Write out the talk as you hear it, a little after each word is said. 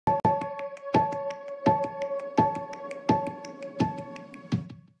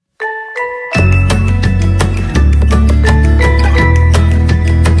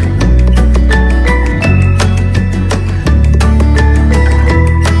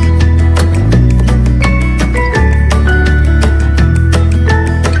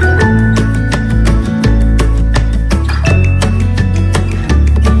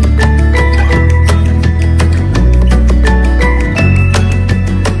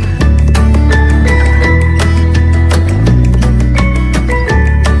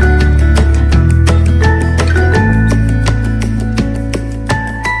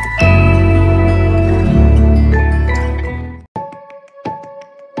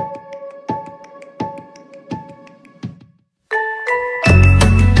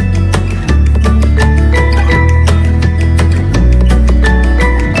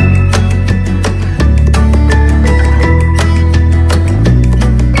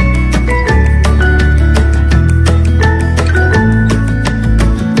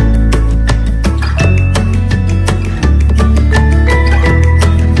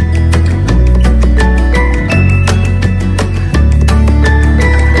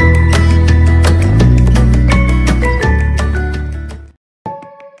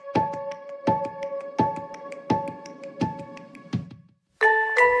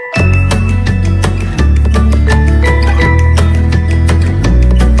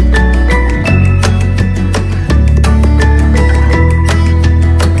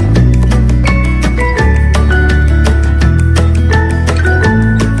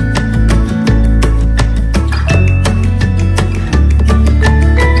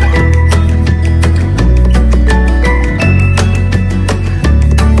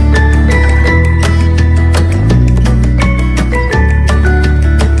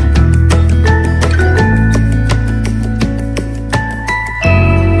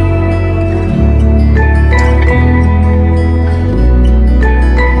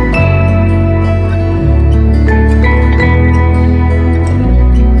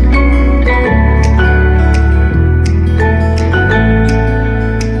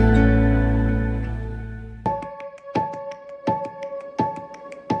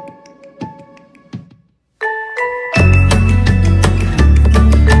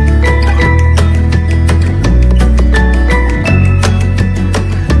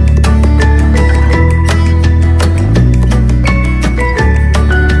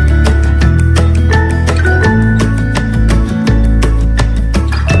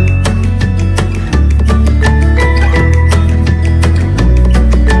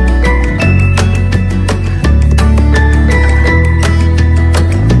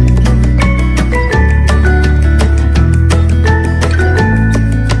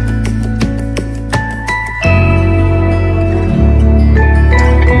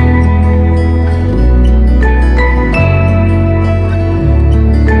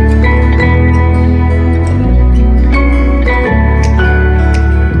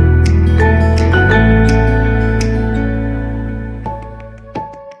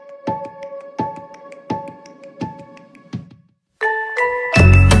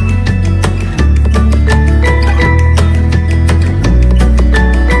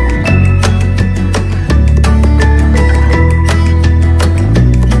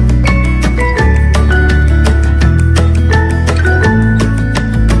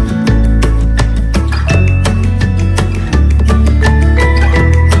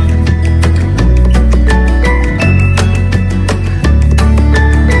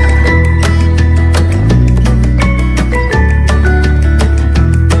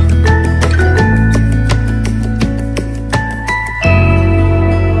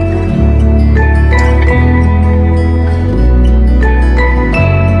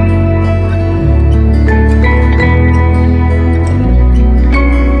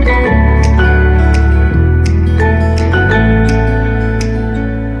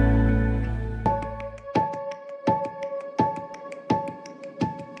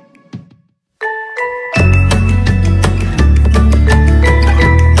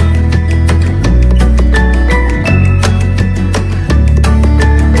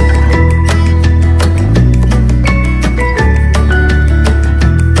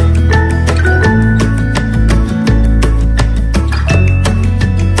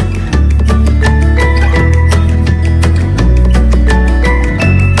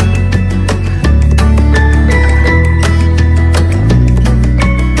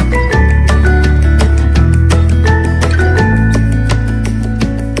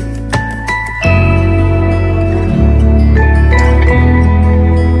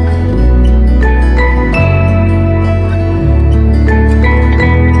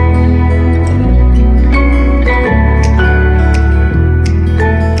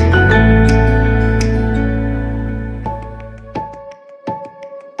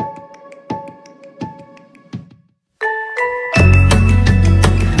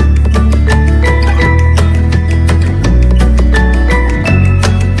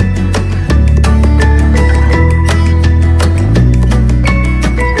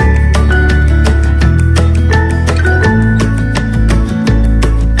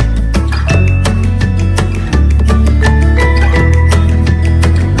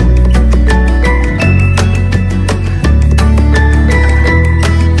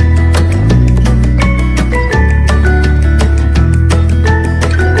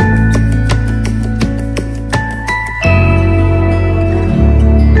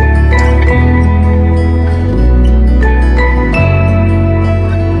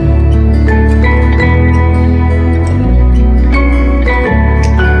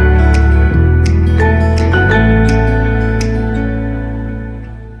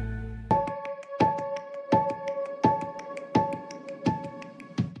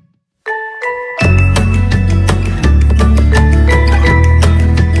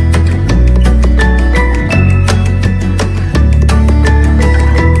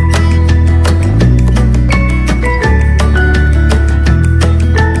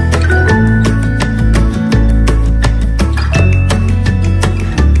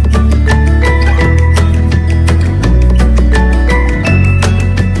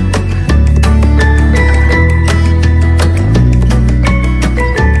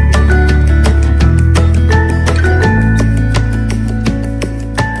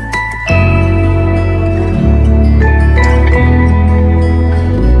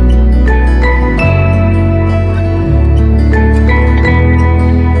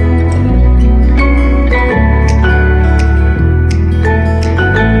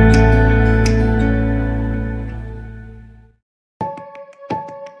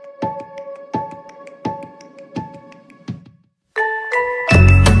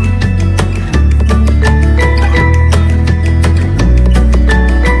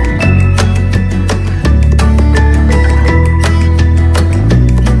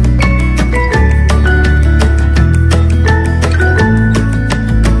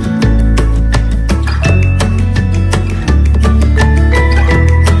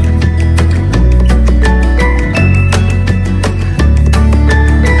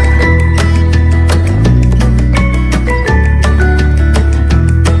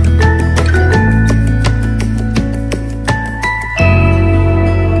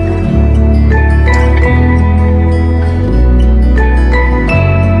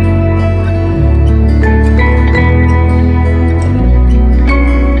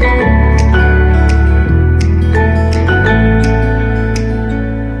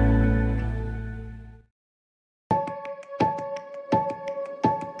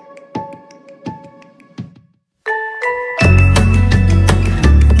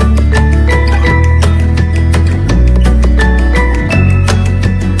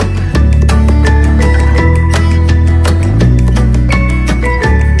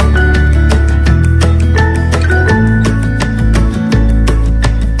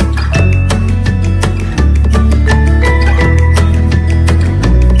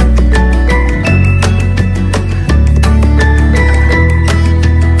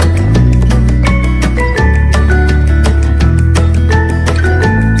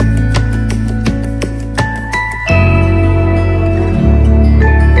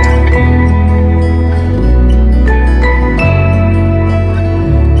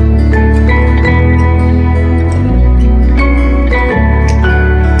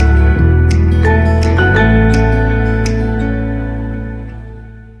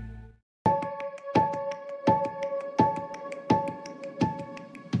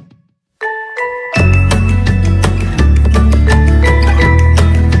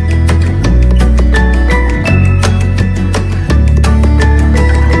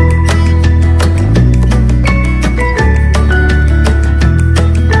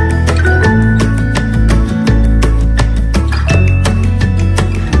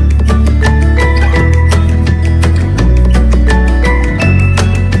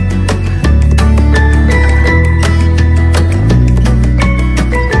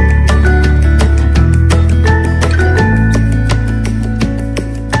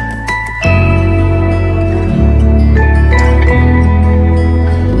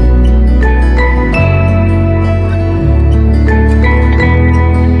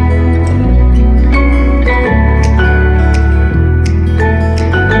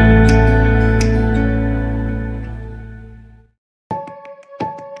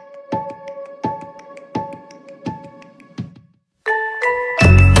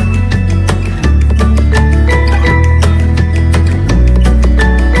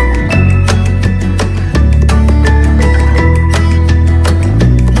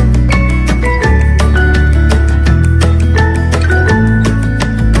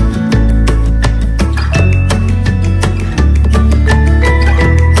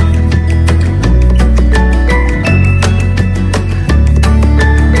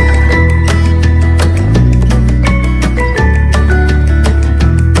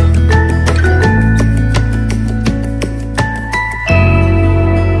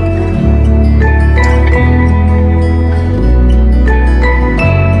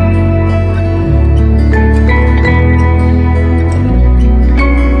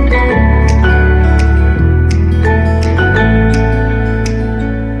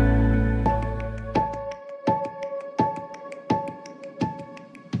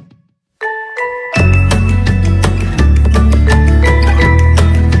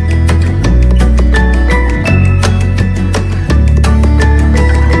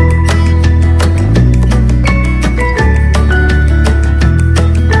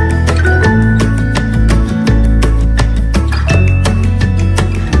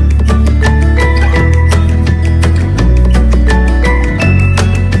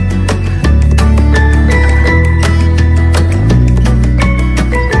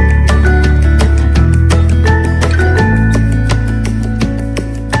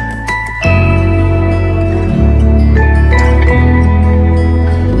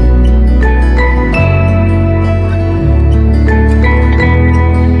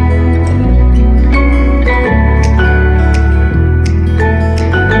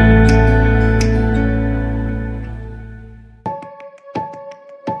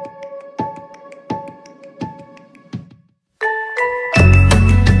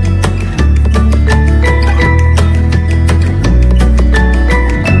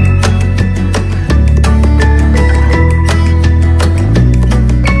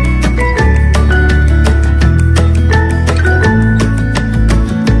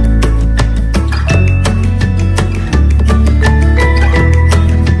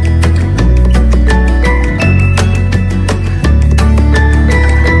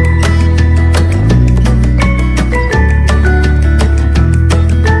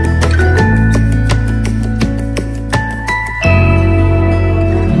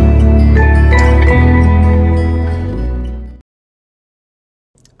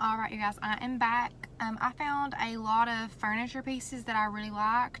am back. I found a lot of furniture pieces that I really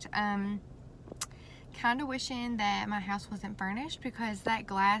liked. Kind of wishing that my house wasn't furnished, because that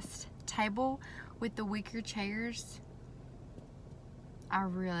glass table with the wicker chairs, I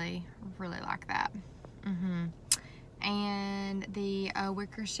really like that. And the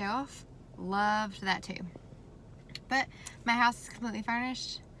wicker shelf, loved that too. But my house is completely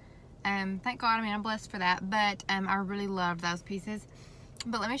furnished. Thank God. I mean, I'm blessed for that. But I really loved those pieces.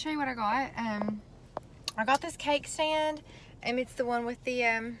 But let me show you what I got. I got this cake stand, and it's the one with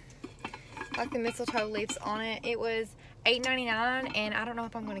the like the mistletoe leaves on it. It was $8.99, and I don't know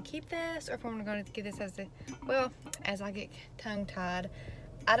if I'm going to keep this or if I'm going to give this as a, well, as I get tongue-tied,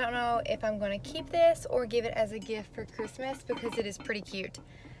 I don't know if I'm going to keep this or give it as a gift for Christmas, because it is pretty cute.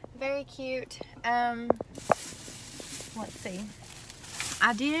 Very cute. Let's see.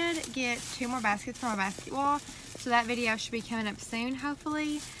 I did get 2 more baskets for my basket wall, so that video should be coming up soon,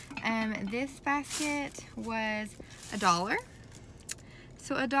 hopefully. This basket was $1.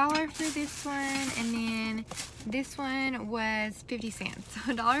 So $1 for this one, and then this one was 50 cents. So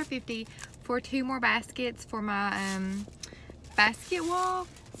 $1.50 for 2 more baskets for my basket wall.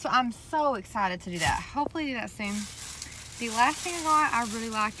 So I'm so excited to do that. Hopefully do that soon. The last thing I got, I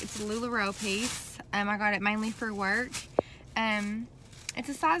really like. It's a LuLaRoe piece. I got it mainly for work. It's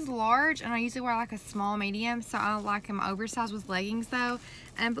a size large, and I usually wear like a small medium, so I like them oversized with leggings though.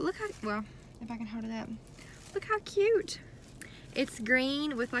 But look how, well, if I can hold it up, look how cute. It's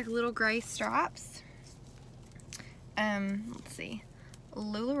green with like little gray stripes. Let's see,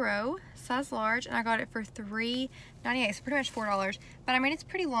 LuLaRoe, size large, and I got it for $3.98, so pretty much $4. But I mean, it's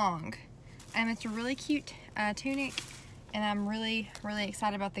pretty long. It's a really cute tunic, and I'm really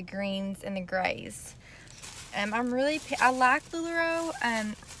excited about the greens and the grays. I like LuLaRoe.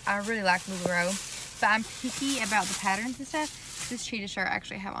 I really like LuLaRoe, but I'm picky about the patterns and stuff. This cheetah shirt I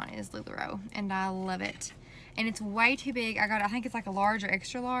actually have on is LuLaRoe, and I love it. And it's way too big. I think it's like a large or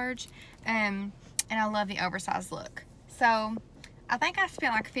extra large, and I love the oversized look. So I think I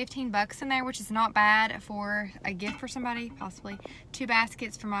spent like 15 bucks in there, which is not bad for a gift for somebody, possibly. 2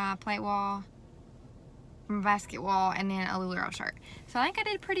 baskets for my plate wall, basket wall, and then a LuLaRoe shirt. So I think I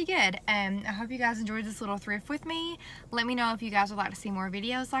did pretty good. I hope you guys enjoyed this little thrift with me. Let me know if you guys would like to see more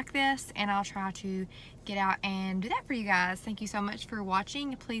videos like this, and I'll try to get out and do that for you guys. Thank you so much for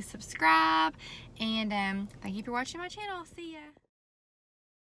watching. Please subscribe, and thank you for watching my channel. See ya.